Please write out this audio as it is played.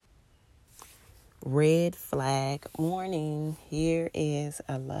Red flag warning. Here is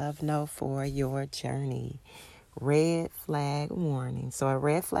a love note for your journey. Red flag warning. So a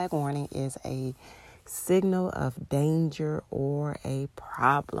red flag warning is a signal of danger or a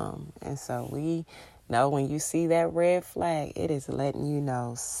problem. And so we know when you see that red flag, it is letting you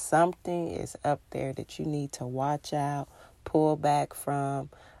know something is up there that you need to watch out, pull back from,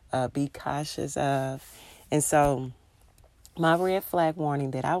 be cautious of. And so my red flag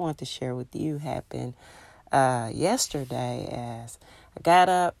warning that I want to share with you happened yesterday as I got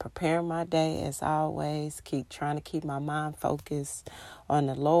up, preparing my day as always, trying to keep my mind focused on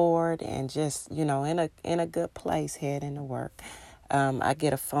the Lord and just, in a good place heading to work. I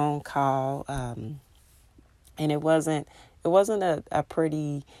get a phone call, and it wasn't a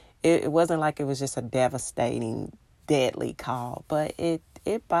pretty, it wasn't like it was just a devastating, deadly call, but it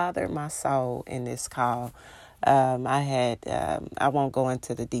bothered my soul in this call. I won't go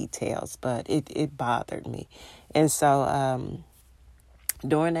into the details, but it bothered me. And so,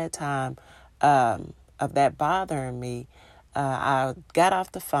 during that time, of that bothering me, I got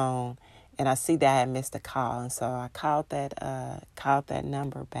off the phone and I see that I had missed a call. And so I called that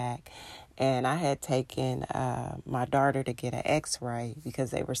number back, and I had taken, my daughter to get an x-ray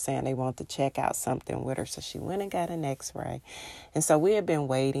because they were saying they want to check out something with her. So she went and got an x-ray. And so we had been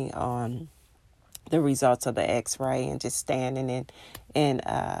waiting on the results of the x-ray and just standing in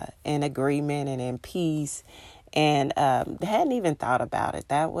agreement and in peace. And hadn't even thought about it.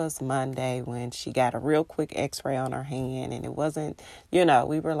 That was Monday when she got a real quick x-ray on her hand. And it wasn't,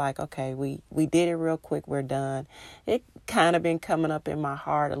 we were like, okay, we did it real quick. We're done. It kind of been coming up in my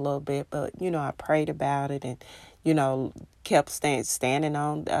heart a little bit. But, I prayed about it and, kept standing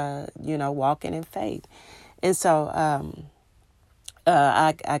on, walking in faith. And so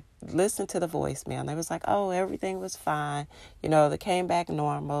I listened to the voicemail, and they was like, oh, everything was fine. They came back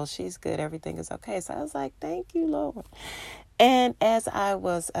normal. She's good. Everything is okay. So I was like, thank you, Lord. And as I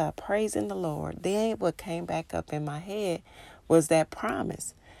was praising the Lord, then what came back up in my head was that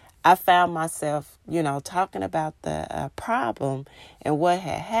promise. I found myself, talking about the problem and what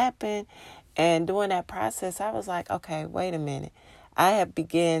had happened. And during that process, I was like, okay, wait a minute. I have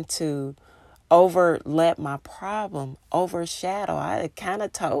begun to let my problem overshadow. I kind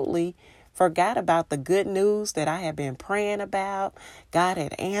of totally forgot about the good news that I had been praying about. God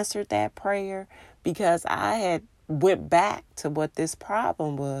had answered that prayer because I had went back to what this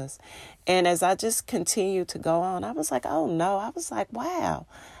problem was. And as I just continued to go on, I was like, oh no, I was like, wow.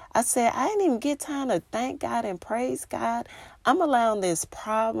 I said, I didn't even get time to thank God and praise God. I'm allowing this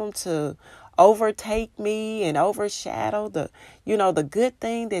problem to overtake me and overshadow the good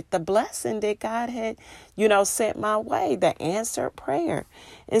thing, the blessing that God had, sent my way, the answered prayer.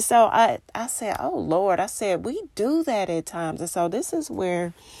 And so I said, oh Lord, I said, we do that at times. And so this is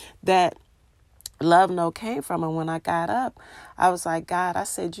where that love note came from. And when I got up, I was like, God, I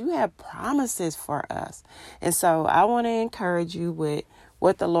said, you have promises for us. And so I want to encourage you with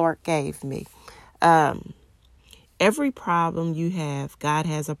what the Lord gave me. Every problem you have, God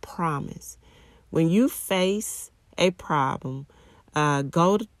has a promise. When you face a problem,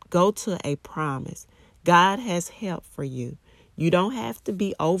 go to a promise. God has help for you. You don't have to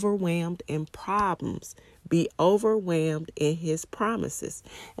be overwhelmed in problems. Be overwhelmed in his promises.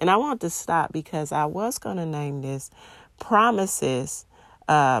 And I want to stop because I was going to name this promises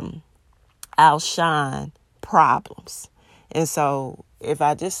outshine problems. And so if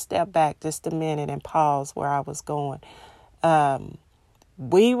I just step back just a minute and pause where I was going,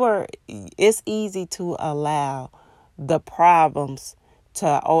 it's easy to allow the problems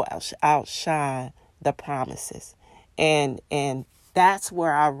to outshine the promises. And that's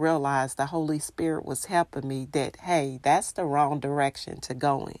where I realized the Holy Spirit was helping me that, hey, that's the wrong direction to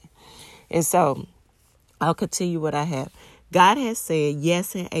go in. And so I'll continue what I have. God has said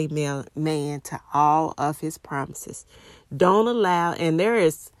yes and amen to all of his promises. Don't allow, and there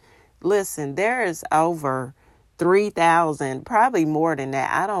is over 3,000, probably more than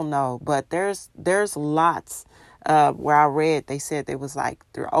that. I don't know, but there's lots where I read, they said there was like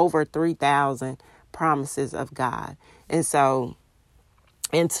over 3,000 promises of God. And so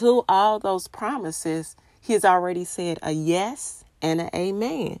into all those promises, he's already said a yes and an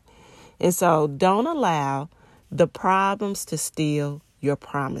amen. And so don't allow the problems to steal your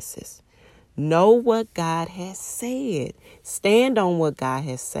promises. Know what God has said. Stand on what God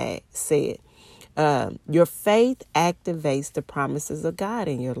has said. Your faith activates the promises of God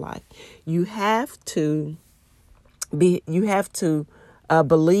in your life. You have to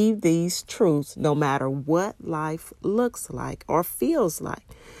believe these truths no matter what life looks like or feels like.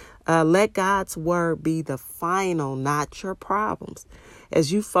 Let God's word be the final, not your problems.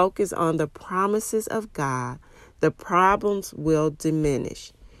 As you focus on the promises of God, the problems will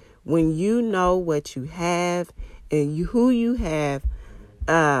diminish. When you know what you have and who you have,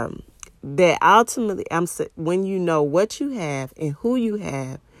 that ultimately, when you know what you have and who you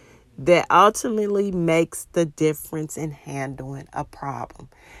have, that ultimately makes the difference in handling a problem.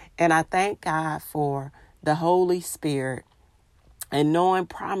 And I thank God for the Holy Spirit and knowing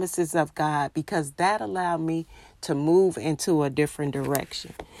promises of God, because that allowed me to move into a different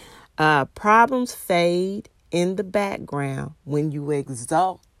direction. Problems fade in the background when you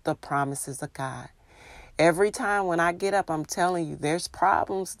exalt the promises of God. Every time when I get up, I'm telling you, there's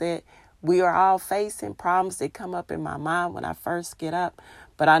problems that we are all facing, problems that come up in my mind when I first get up.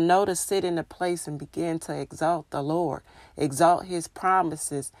 But I know to sit in a place and begin to exalt the Lord, exalt his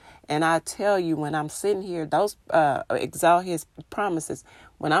promises. And I tell you, when I'm sitting here, exalt his promises.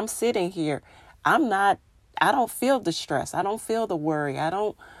 When I'm sitting here, I don't feel the stress. I don't feel the worry.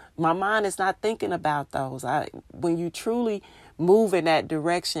 My mind is not thinking about those. When you truly move in that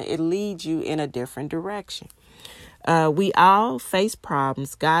direction, it leads you in a different direction. We all face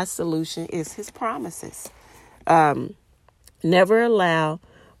problems. God's solution is his promises. Never allow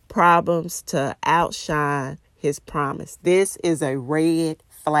problems to outshine his promise. This is a red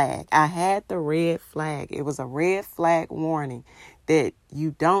flag. I had the red flag. It was a red flag warning that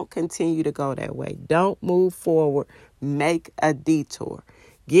you don't continue to go that way. Don't move forward. Make a detour.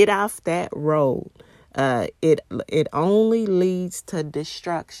 Get off that road. It only leads to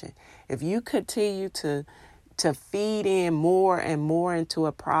destruction. If you continue to feed in more and more into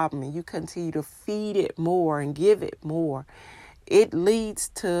a problem, and you continue to feed it more and give it more, it leads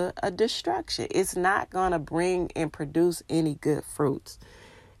to a destruction. It's not going to bring and produce any good fruits.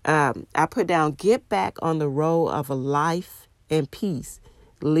 I put down, get back on the road of a life and peace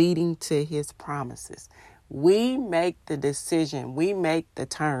leading to his promises. We make the decision. We make the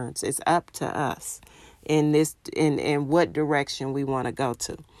turns. It's up to us in what direction we want to go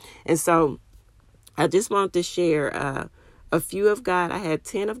to. And so I just wanted to share a few of I had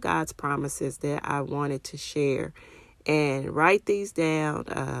 10 of God's promises that I wanted to share, and write these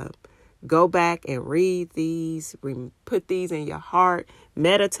down. Go back and read these, put these in your heart,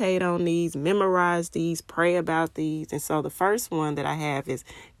 meditate on these, memorize these, pray about these. And so the first one that I have is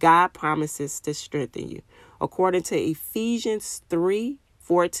God promises to strengthen you. According to Ephesians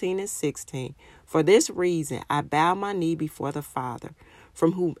 3:14 and 16, for this reason I bow my knee before the Father,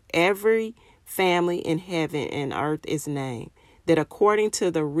 from whom every family in heaven and earth is named, that according to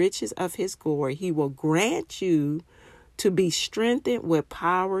the riches of his glory, he will grant you to be strengthened with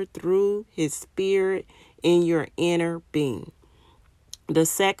power through his Spirit in your inner being. The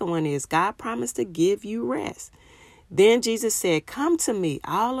second one is God promised to give you rest. Then Jesus said, come to me,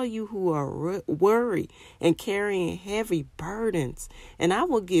 all of you who are worried and carrying heavy burdens, and I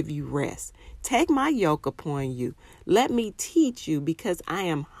will give you rest. Take my yoke upon you. Let me teach you, because I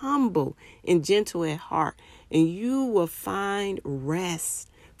am humble and gentle at heart, and you will find rest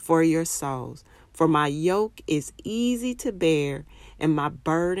for your souls. For my yoke is easy to bear, and my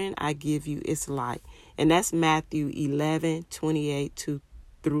burden I give you is light. And that's Matthew 11:28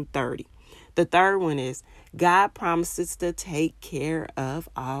 through 30. The third one is God promises to take care of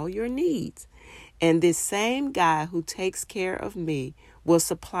all your needs. And this same God who takes care of me will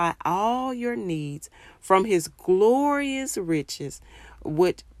supply all your needs from his glorious riches,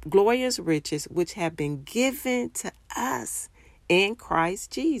 which have been given to us in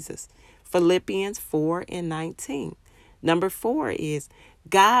Christ Jesus. Philippians 4:19. Number 4 is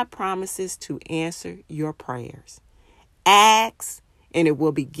God promises to answer your prayers. Ask and it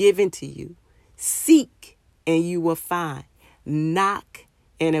will be given to you. Seek and you will find. Knock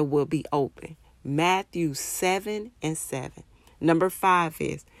and it will be open. Matthew 7:7. Number 5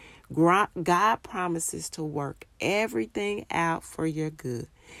 is God promises to work everything out for your good.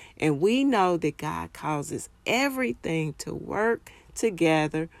 And we know that God causes everything to work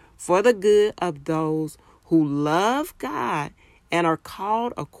together for the good of those who love God and are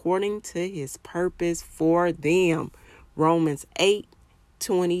called according to his purpose for them. Romans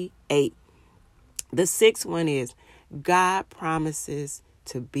 8:28. The 6th one is God promises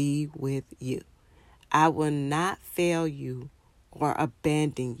to be with you. I will not fail you or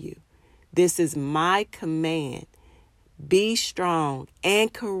abandon you. This is my command. Be strong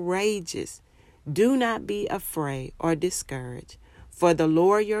and courageous. Do not be afraid or discouraged, for the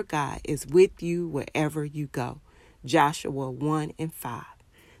Lord your God is with you wherever you go. Joshua 1:5.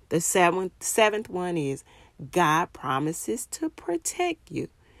 The seventh one is God promises to protect you.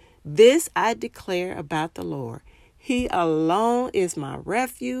 This I declare about the Lord. He alone is my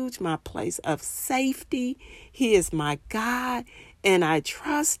refuge, my place of safety. He is my God, and I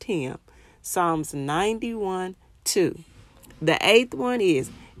trust him. Psalms 91:2. The 8th one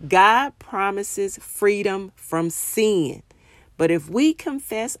is God promises freedom from sin. But if we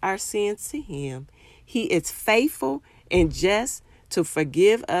confess our sins to him, he is faithful and just to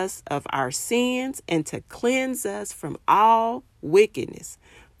forgive us of our sins and to cleanse us from all wickedness.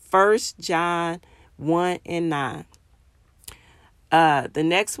 1 John 1:9. The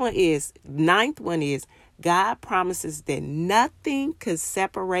next one is, 9th one is, God promises that nothing could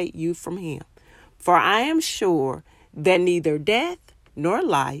separate you from him. For I am sure that neither death, nor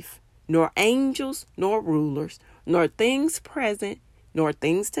life, nor angels, nor rulers, nor things present, nor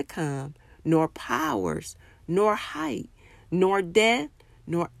things to come, nor powers, nor height, nor depth,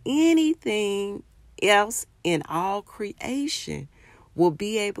 nor anything else in all creation will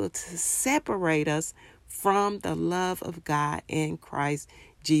be able to separate us from the love of God in Christ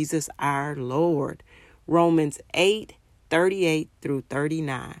Jesus our Lord. Romans 8:38 through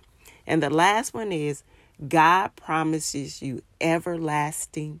 39. And the last one is, God promises you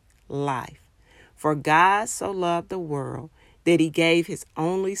everlasting life. For God so loved the world that he gave his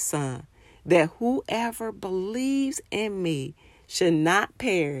only son, that whoever believes in me should not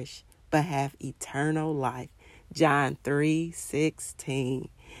perish, but have eternal life. John 3:16.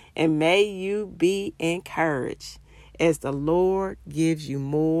 And may you be encouraged as the Lord gives you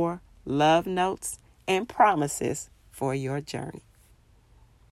more love notes and promises for your journey.